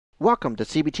Welcome to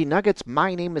CBT Nuggets.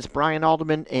 My name is Brian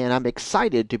Alderman, and I'm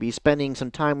excited to be spending some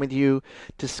time with you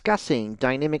discussing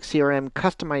Dynamics CRM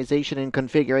customization and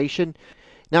configuration.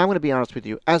 Now, I'm going to be honest with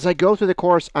you. As I go through the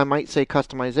course, I might say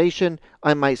customization,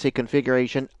 I might say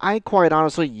configuration. I quite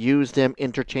honestly use them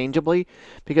interchangeably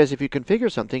because if you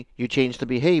configure something, you change the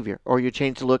behavior, or you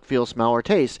change the look, feel, smell, or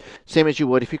taste, same as you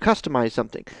would if you customize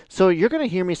something. So you're going to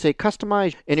hear me say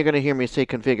customize, and you're going to hear me say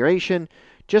configuration.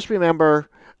 Just remember,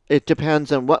 it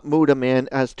depends on what mood I'm in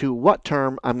as to what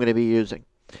term I'm going to be using.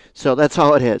 So that's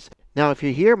all it is. Now, if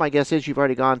you're here, my guess is you've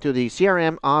already gone through the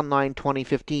CRM Online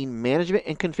 2015 Management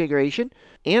and Configuration,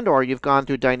 and or you've gone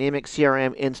through Dynamics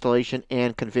CRM Installation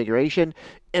and Configuration,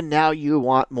 and now you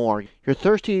want more. You're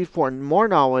thirsty for more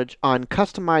knowledge on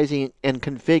customizing and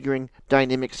configuring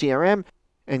Dynamics CRM.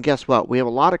 And guess what? We have a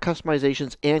lot of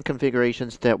customizations and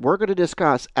configurations that we're going to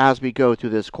discuss as we go through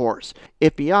this course.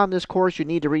 If beyond this course you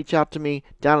need to reach out to me,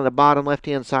 down on the bottom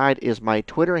left-hand side is my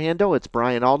Twitter handle. It's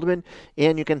Brian Alderman.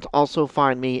 And you can also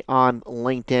find me on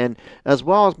LinkedIn, as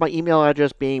well as my email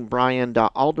address being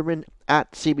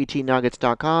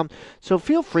brian.alderman@cbtnuggets.com. So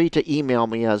feel free to email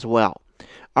me as well.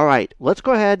 All right, let's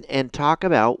go ahead and talk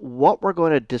about what we're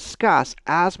going to discuss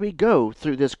as we go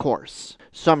through this course.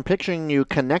 So I'm picturing you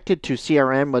connected to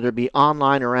CRM, whether it be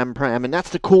online or on-prem, and that's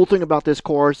the cool thing about this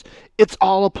course. It's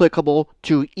all applicable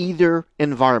to either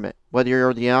environment. Whether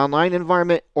you're the online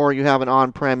environment or you have an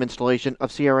on-prem installation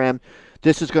of CRM,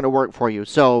 this is going to work for you.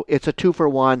 So it's a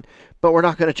 2-for-1, but we're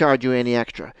not going to charge you any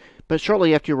extra. But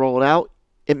shortly after you roll it out,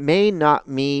 it may not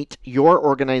meet your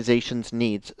organization's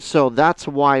needs. So that's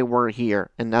why we're here,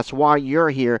 and that's why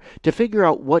you're here, to figure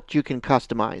out what you can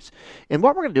customize. And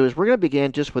what we're going to do is we're going to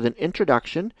begin just with an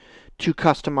introduction to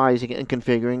customizing and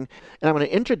configuring. And I'm going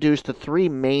to introduce the 3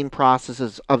 main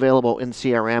processes available in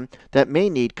CRM that may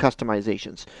need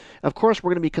customizations. Of course,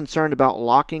 we're going to be concerned about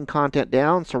locking content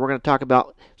down, so we're going to talk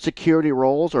about security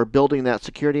roles or building that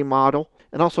security model.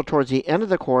 And also towards the end of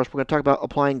the course, we're going to talk about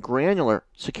applying granular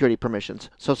security permissions.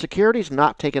 So security is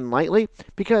not taken lightly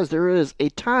because there is a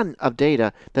ton of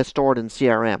data that's stored in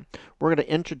CRM. We're going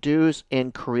to introduce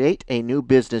and create a new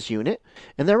business unit.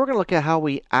 And then we're going to look at how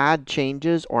we add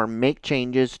changes or make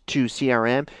changes to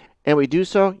CRM. And we do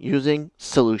so using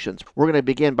solutions. We're going to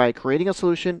begin by creating a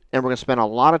solution, and we're going to spend a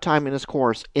lot of time in this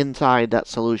course inside that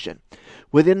solution.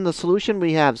 Within the solution,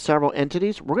 we have several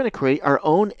entities. We're going to create our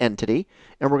own entity,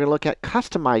 and we're going to look at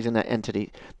customizing that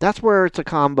entity. That's where it's a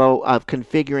combo of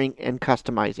configuring and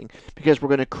customizing, because we're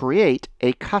going to create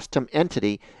a custom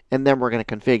entity, and then we're going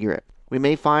to configure it. We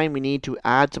may find we need to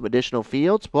add some additional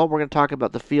fields. Well, we're going to talk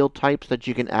about the field types that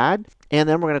you can add, and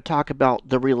then we're going to talk about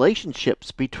the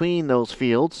relationships between those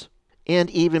fields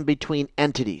and even between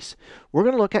entities. We're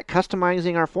going to look at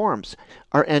customizing our forms.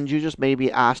 Our end users may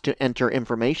be asked to enter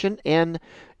information, and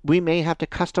we may have to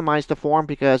customize the form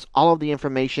because all of the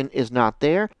information is not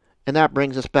there. And that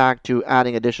brings us back to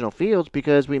adding additional fields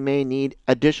because we may need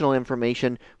additional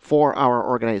information for our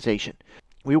organization.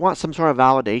 We want some sort of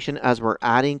validation as we're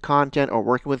adding content or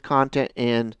working with content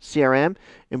in CRM,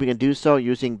 and we can do so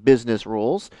using business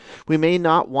rules. We may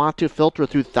not want to filter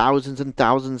through thousands and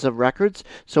thousands of records,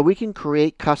 so we can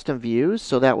create custom views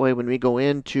so that way when we go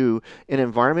into an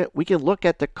environment, we can look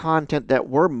at the content that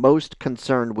we're most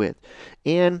concerned with.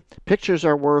 And pictures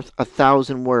are worth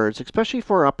 1,000 words, especially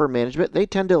for upper management. They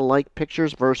tend to like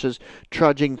pictures versus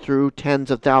trudging through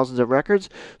tens of thousands of records.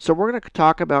 So we're going to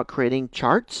talk about creating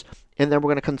charts. And then we're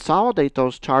going to consolidate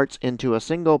those charts into a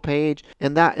single page,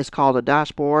 and that is called a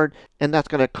dashboard, and that's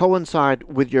going to coincide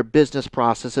with your business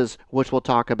processes, which we'll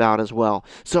talk about as well.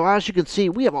 So as you can see,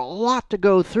 we have a lot to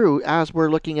go through as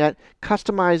we're looking at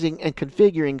customizing and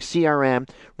configuring CRM,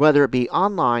 whether it be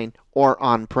online or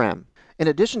on-prem. In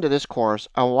addition to this course,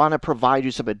 I want to provide you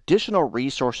some additional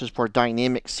resources for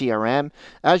Dynamics CRM.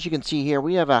 As you can see here,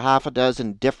 we have a half a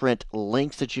dozen different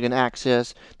links that you can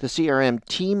access. The CRM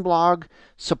team blog,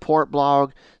 support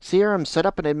blog, CRM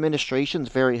setup and administration is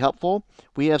very helpful.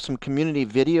 We have some community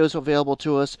videos available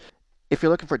to us. If you're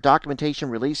looking for documentation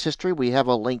release history, we have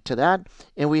a link to that.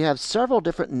 And we have several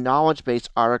different knowledge-based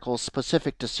articles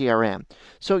specific to CRM.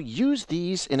 So use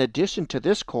these in addition to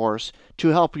this course to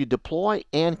help you deploy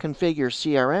and configure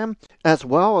CRM, as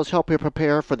well as help you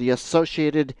prepare for the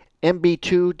associated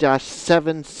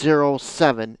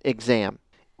MB2-707 exam.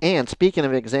 And speaking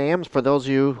of exams, for those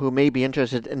of you who may be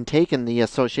interested in taking the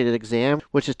associated exam,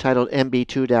 which is titled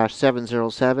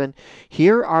MB2-707,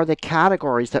 here are the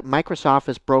categories that Microsoft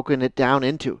has broken it down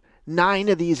into. 9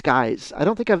 of these guys. I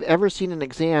don't think I've ever seen an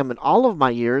exam in all of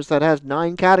my years that has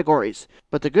 9 categories.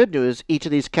 But the good news, each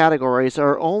of these categories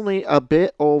are only a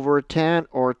bit over 10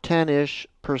 or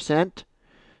 10-ish%.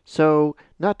 So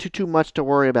Not too much to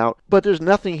worry about. But there's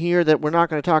nothing here that we're not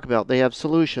going to talk about. They have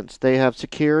solutions. They have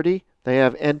security. They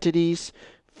have entities,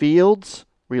 fields,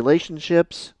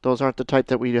 relationships. Those aren't the type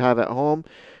that we have at home.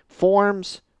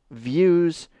 Forms,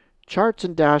 views, charts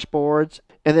and dashboards,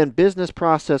 and then business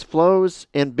process flows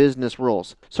and business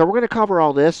rules. So we're going to cover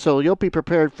all this so you'll be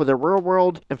prepared for the real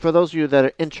world. And for those of you that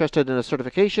are interested in a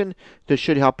certification, this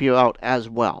should help you out as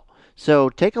well. So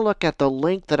take a look at the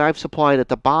link that I've supplied at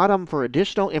the bottom for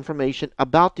additional information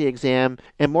about the exam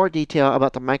and more detail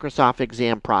about the Microsoft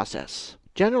exam process.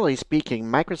 Generally speaking,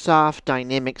 Microsoft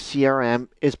Dynamics CRM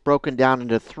is broken down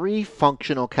into 3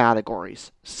 functional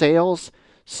categories: sales,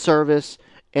 service,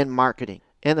 and marketing.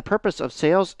 And the purpose of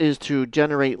sales is to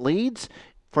generate leads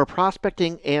for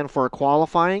prospecting and for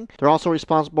qualifying. They're also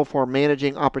responsible for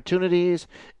managing opportunities,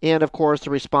 and of course,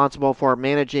 they're responsible for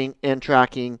managing and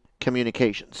tracking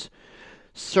communications.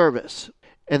 Service.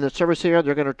 In the service area,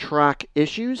 they're going to track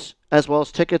issues as well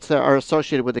as tickets that are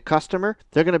associated with the customer.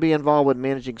 They're going to be involved with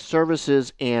managing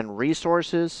services and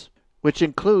resources, which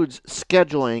includes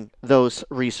scheduling those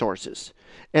resources.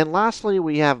 And lastly,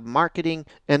 we have marketing,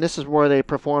 and this is where they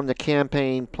perform the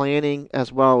campaign planning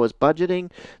as well as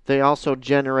budgeting. They also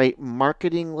generate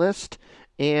marketing lists,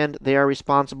 and they are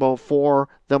responsible for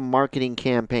the marketing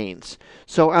campaigns.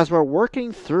 So as we're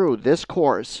working through this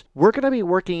course, we're going to be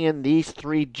working in these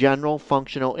 3 general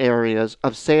functional areas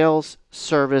of sales,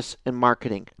 service, and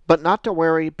marketing. But not to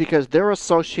worry, because they're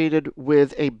associated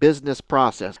with a business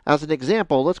process. As an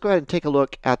example, let's go ahead and take a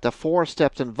look at the 4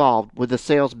 steps involved with the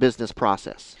sales business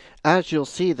process. As you'll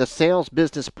see, the sales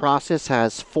business process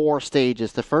has 4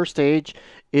 stages. The first stage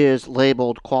is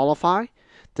labeled qualify.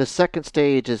 The second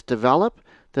stage is develop.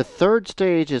 The third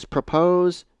stage is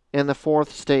propose, and the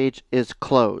fourth stage is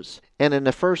close. And in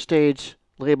the first stage,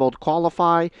 labeled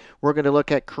qualify, we're going to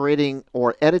look at creating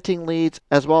or editing leads,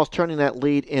 as well as turning that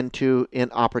lead into an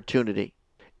opportunity.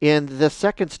 In the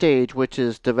second stage, which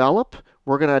is develop,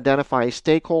 we're going to identify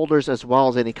stakeholders as well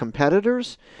as any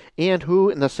competitors, and who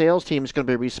in the sales team is going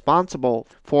to be responsible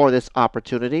for this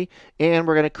opportunity, and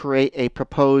we're going to create a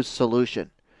proposed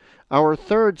solution. Our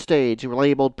third stage,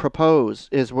 labeled propose,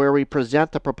 is where we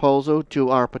present the proposal to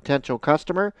our potential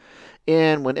customer.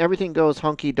 And when everything goes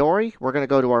hunky-dory, we're going to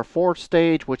go to our fourth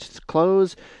stage, which is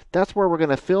close. That's where we're going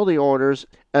to fill the orders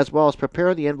as well as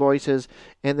prepare the invoices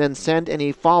and then send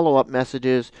any follow-up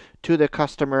messages to the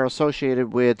customer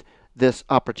associated with this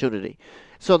opportunity.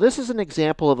 So this is an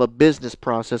example of a business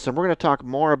process, and we're going to talk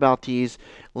more about these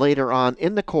later on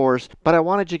in the course, but I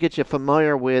wanted to get you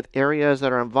familiar with areas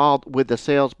that are involved with the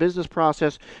sales business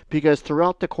process, because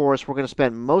throughout the course we're going to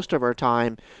spend most of our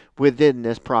time within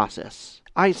this process.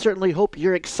 I certainly hope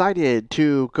you're excited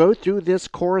to go through this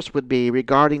course with me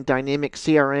regarding Dynamics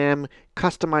CRM,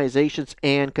 customizations,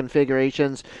 and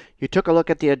configurations. You took a look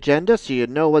at the agenda so you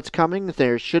know what's coming.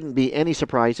 There shouldn't be any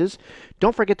surprises.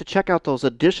 Don't forget to check out those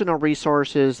additional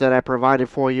resources that I provided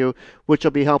for you, which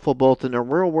will be helpful both in the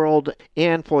real world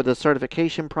and for the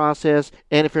certification process.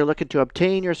 And if you're looking to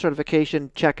obtain your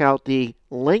certification, check out the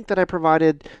link that I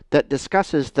provided that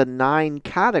discusses the 9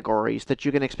 categories that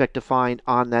you can expect to find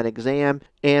on that exam.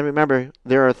 And remember,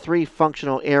 there are 3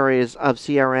 functional areas of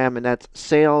CRM, and that's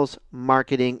sales,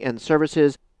 marketing, and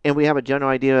services. And we have a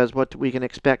general idea as what we can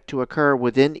expect to occur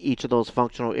within each of those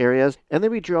functional areas. And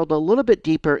then we drilled a little bit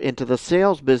deeper into the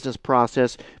sales business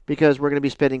process, because we're going to be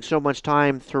spending so much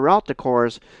time throughout the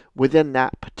course within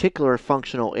that particular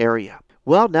functional area.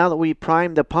 Well, now that we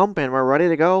primed the pump and we're ready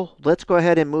to go, let's go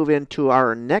ahead and move into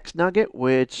our next nugget,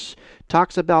 which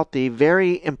talks about the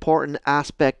very important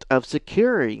aspect of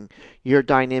securing your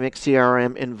dynamic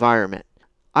CRM environment.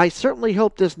 I certainly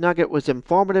hope this nugget was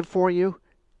informative for you,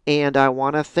 and I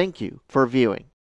want to thank you for viewing.